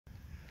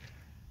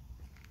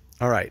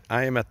All right,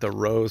 I am at the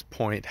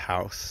Rosepoint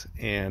house,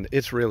 and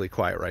it's really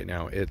quiet right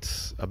now.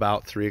 It's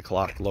about 3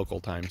 o'clock local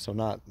time, so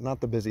not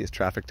the busiest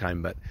traffic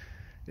time, but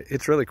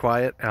it's really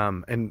quiet.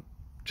 And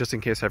just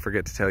in case I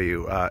forget to tell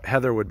you,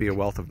 Heather would be a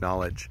wealth of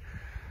knowledge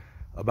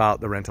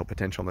about the rental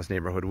potential in this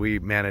neighborhood. We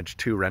manage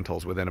 2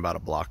 rentals within about a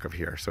block of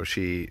here, so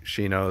she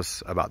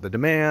knows about the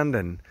demand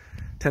and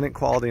tenant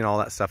quality and all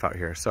that stuff out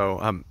here.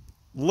 So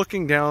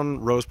looking down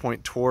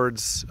Rosepoint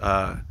towards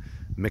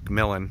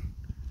McMillan,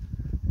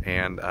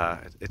 and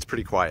it's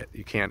pretty quiet.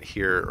 You can't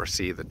hear or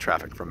see the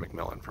traffic from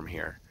McMillan from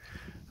here.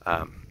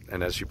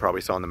 And as you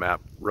probably saw on the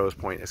map,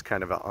 Rosepoint is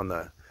kind of on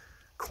the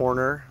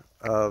corner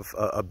of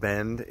a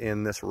bend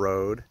in this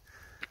road.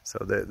 So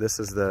this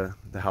is the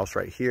house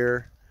right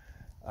here.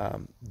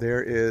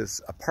 There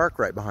is a park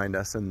right behind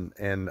us,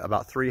 and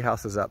about 3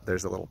 houses up,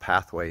 there's a little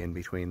pathway in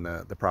between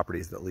the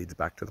properties that leads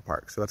back to the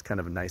park. So that's kind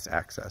of a nice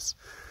access.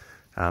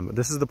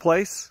 This is the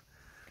place.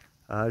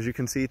 As you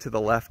can see to the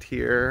left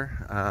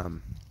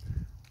here,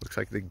 looks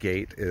like the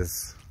gate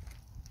is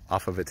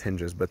off of its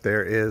hinges, but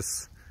there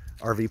is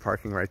RV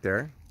parking right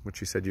there, which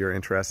you said you're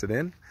interested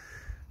in.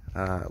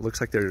 It looks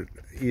like they're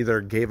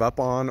either gave up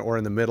on or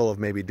in the middle of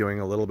maybe doing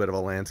a little bit of a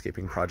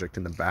landscaping project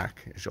in the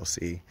back, as you'll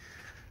see.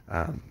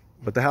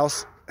 But the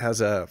house has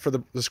for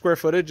the square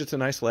footage, it's a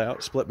nice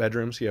layout, split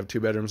bedrooms. You have 2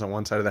 bedrooms on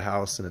one side of the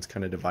house, and it's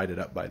kind of divided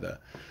up by the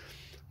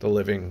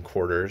living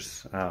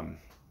quarters.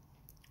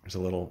 There's a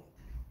little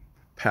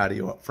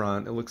patio up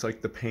front. It looks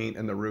like the paint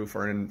and the roof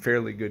are in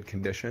fairly good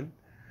condition.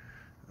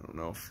 I don't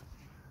know if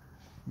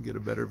you can get a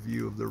better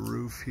view of the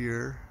roof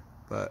here,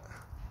 but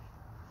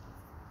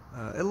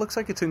it looks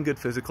like it's in good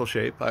physical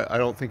shape. I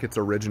don't think it's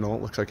original.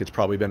 It looks like it's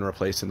probably been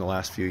replaced in the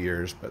last few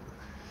years, but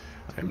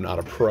I'm not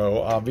a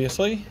pro,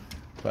 obviously.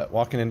 But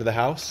walking into the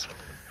house,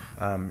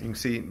 you can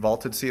see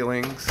vaulted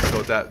ceilings.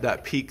 So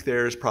that peak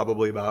there is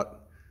probably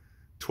about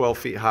 12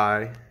 feet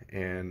high,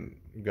 and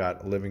you've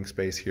got a living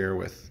space here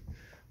with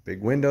big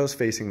windows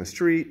facing the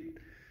street,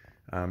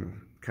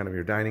 kind of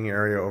your dining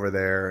area over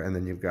there, and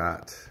then you've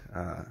got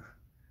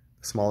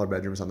smaller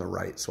bedrooms on the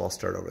right, so I'll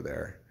start over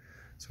there.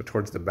 So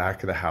towards the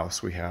back of the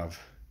house, we have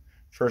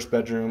first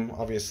bedroom.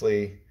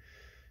 Obviously,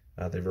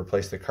 they've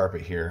replaced the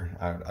carpet here.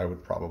 I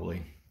would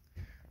probably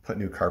put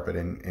new carpet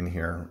in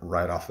here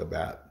right off the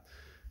bat.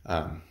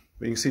 But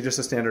you can see just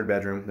a standard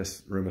bedroom.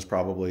 This room is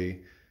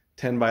probably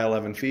 10 by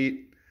 11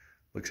 feet,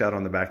 looks out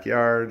on the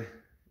backyard,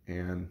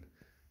 and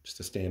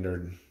just a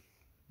standard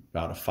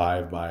about a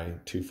 5 by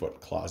 2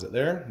 foot closet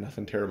there.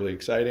 Nothing terribly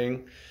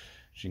exciting.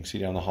 As you can see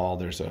down the hall,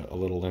 there's a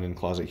little linen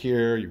closet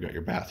here. You've got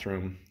your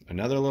bathroom,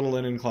 another little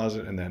linen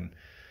closet, and then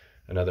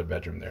another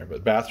bedroom there.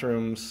 But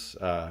bathrooms,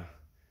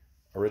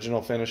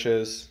 original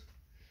finishes,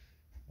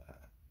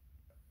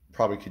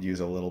 probably could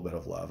use a little bit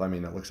of love. I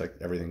mean, it looks like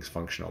everything's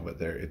functional,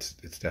 but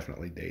it's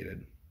definitely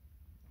dated.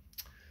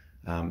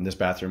 This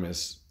bathroom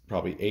is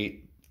probably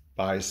 8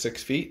 by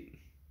 6 feet.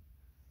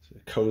 It's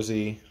a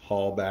cozy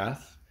hall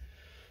bath.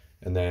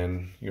 And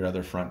then your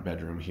other front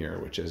bedroom here,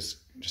 which is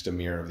just a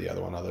mirror of the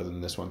other one, other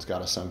than this one's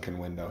got a sunken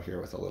window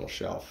here with a little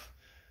shelf.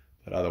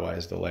 But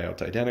otherwise, the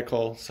layout's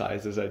identical,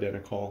 size is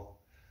identical.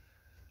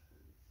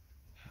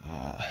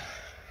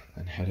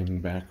 And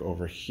heading back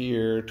over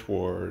here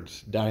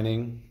towards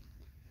dining.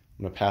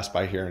 I'm gonna pass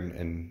by here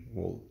and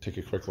we'll take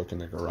a quick look in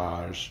the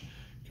garage.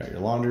 Got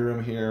your laundry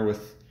room here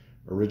with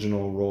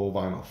original roll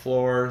vinyl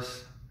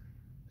floors.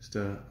 Just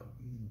a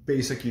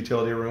basic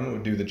utility room that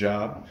would do the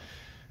job.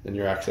 Then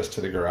your access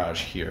to the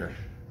garage here.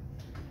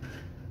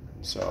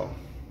 So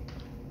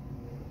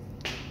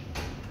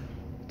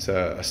it's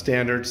a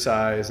standard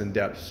size and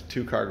depth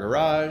 2-car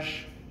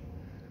garage.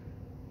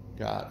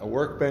 Got a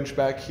workbench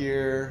back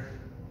here,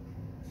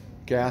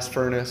 gas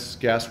furnace,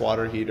 gas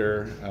water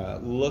heater.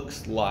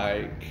 Looks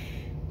like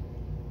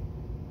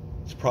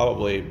it's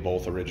probably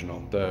both original.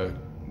 The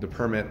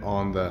permit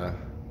on the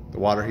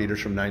water heater's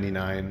from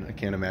 '99. I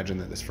can't imagine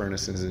that this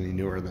furnace is any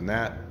newer than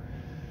that.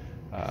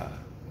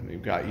 And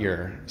we've got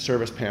your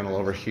service panel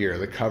over here.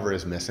 The cover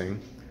is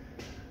missing.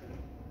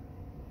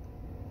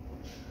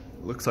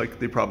 Looks like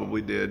they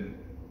probably did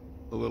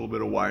a little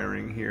bit of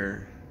wiring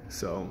here.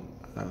 So,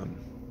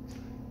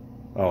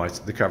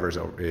 the cover's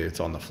over. It's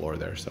on the floor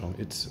there, so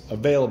it's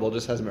available,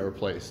 just hasn't been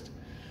replaced.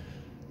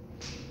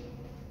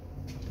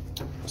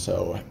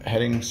 So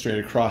heading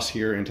straight across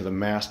here into the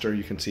master,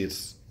 you can see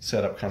it's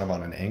set up kind of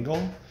on an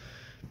angle.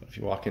 But if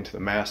you walk into the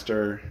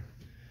master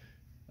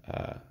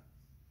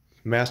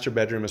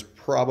bedroom is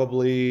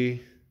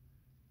probably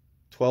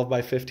 12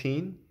 by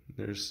 15.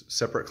 There's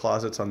separate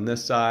closets on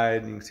this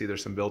side. You can see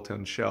there's some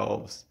built-in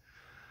shelves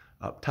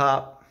up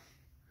top.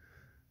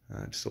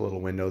 Just a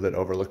little window that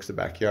overlooks the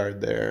backyard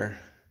there.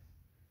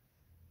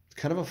 It's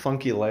kind of a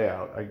funky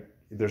layout.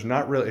 There's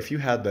not really, if you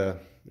had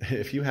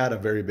a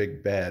very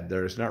big bed,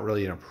 there's not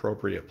really an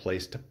appropriate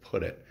place to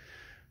put it.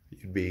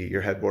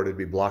 Your headboard would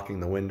be blocking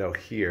the window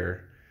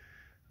here.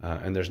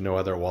 And there's no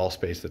other wall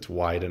space that's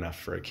wide enough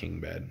for a king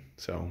bed.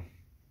 So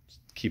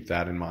keep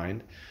that in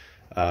mind.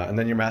 And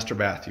then your master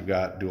bath, you've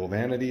got dual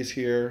vanities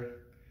here,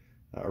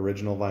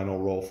 original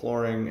vinyl roll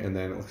flooring, and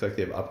then it looks like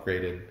they've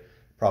upgraded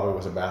probably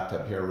was a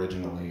bathtub here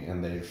originally,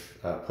 and they've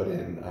put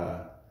in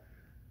a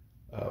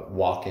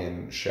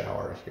walk-in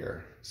shower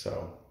here.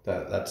 So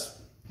that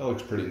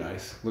looks pretty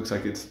nice. Looks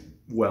like it's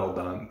well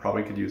done.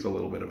 Probably could use a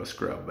little bit of a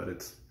scrub, but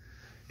it's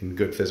in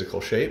good physical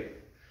shape.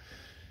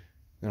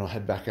 Then I'll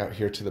head back out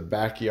here to the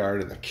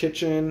backyard and the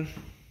kitchen.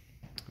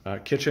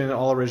 Kitchen,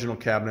 all original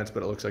cabinets,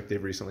 but it looks like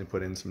they've recently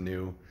put in some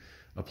new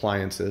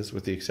appliances,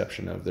 with the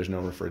exception of there's no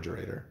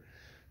refrigerator.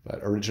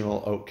 But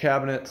original oak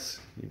cabinets.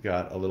 You've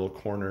got a little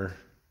corner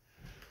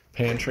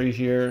pantry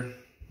here.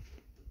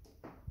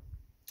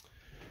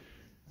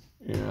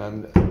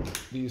 And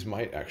these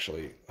might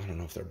actually, I don't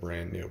know if they're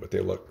brand new, but they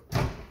look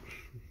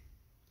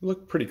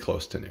pretty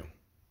close to new.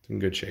 It's in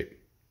good shape.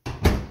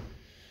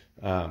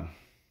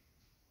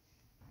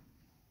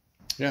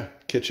 Yeah,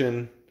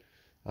 kitchen,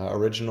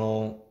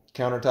 original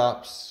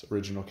countertops,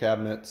 original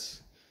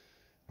cabinets.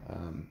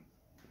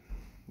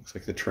 Looks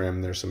like the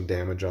trim, there's some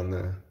damage on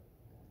the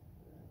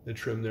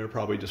trim there,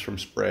 probably just from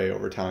spray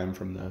over time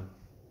from the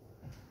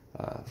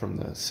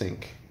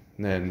sink.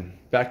 And then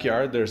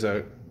backyard, there's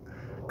a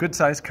good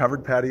sized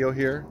covered patio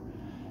here.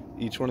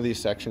 Each one of these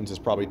sections is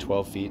probably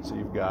 12 feet. So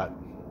you've got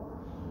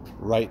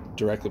right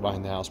directly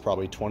behind the house,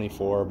 probably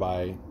 24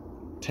 by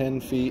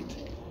 10 feet.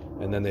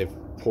 And then they've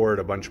poured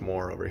a bunch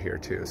more over here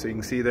too. So you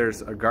can see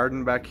there's a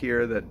garden back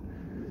here that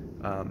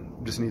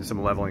just needs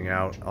some leveling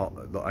out.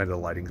 The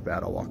lighting's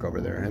bad, I'll walk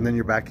over there. And then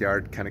your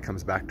backyard kind of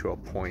comes back to a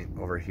point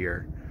over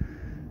here.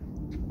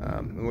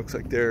 It looks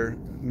like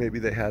maybe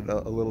they had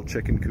a little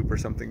chicken coop or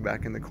something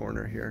back in the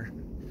corner here.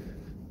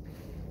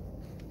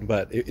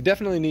 But it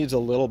definitely needs a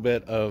little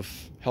bit of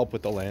help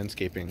with the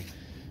landscaping.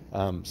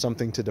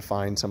 Something to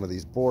define some of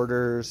these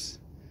borders.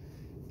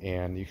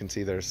 And you can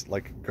see there's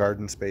like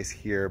garden space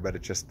here, but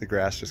the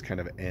grass just kind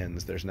of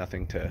ends. There's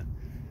nothing to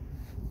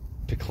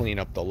clean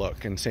up the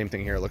look. And same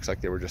thing here, it looks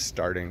like they were just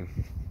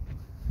starting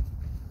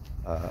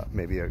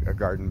maybe a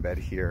garden bed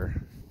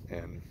here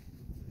and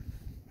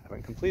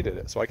haven't completed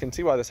it. So I can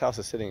see why this house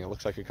is sitting. It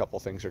looks like a couple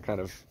things are kind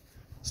of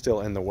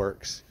still in the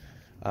works.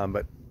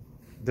 But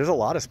there's a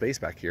lot of space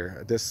back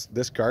here.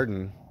 This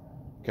garden,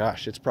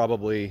 gosh, it's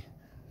probably,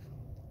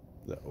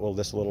 well,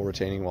 this little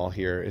retaining wall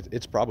here,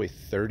 it's probably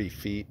 30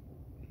 feet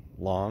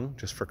long,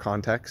 just for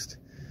context.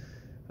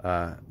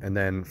 And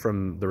then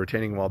from the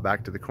retaining wall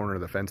back to the corner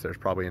of the fence, there's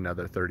probably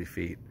another 30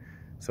 feet.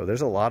 So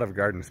there's a lot of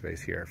garden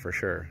space here for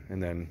sure.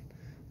 And then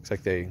looks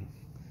like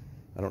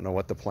I don't know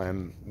what the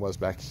plan was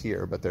back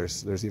here, but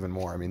there's even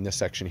more. I mean, this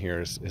section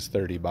here is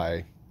 30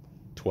 by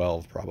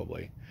 12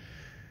 probably.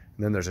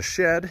 And then there's a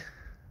shed.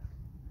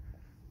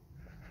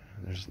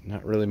 There's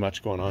not really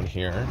much going on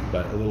here,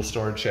 but a little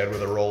storage shed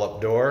with a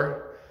roll-up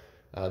door.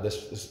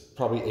 This is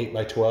probably 8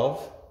 by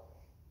 12.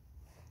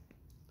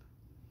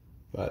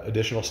 But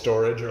additional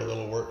storage or a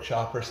little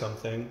workshop or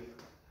something.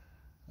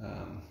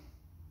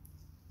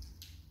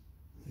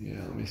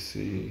 Yeah, let me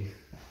see.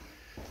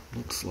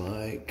 Looks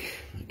like,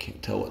 I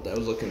can't tell what that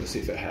was, looking to see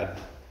if it had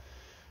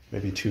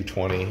maybe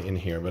 220 in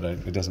here, but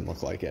it doesn't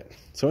look like it.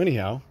 So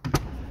anyhow,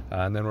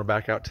 and then we're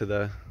back out to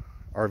the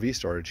RV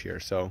storage here.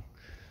 So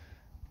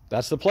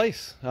that's the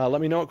place.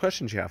 Let me know what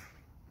questions you have.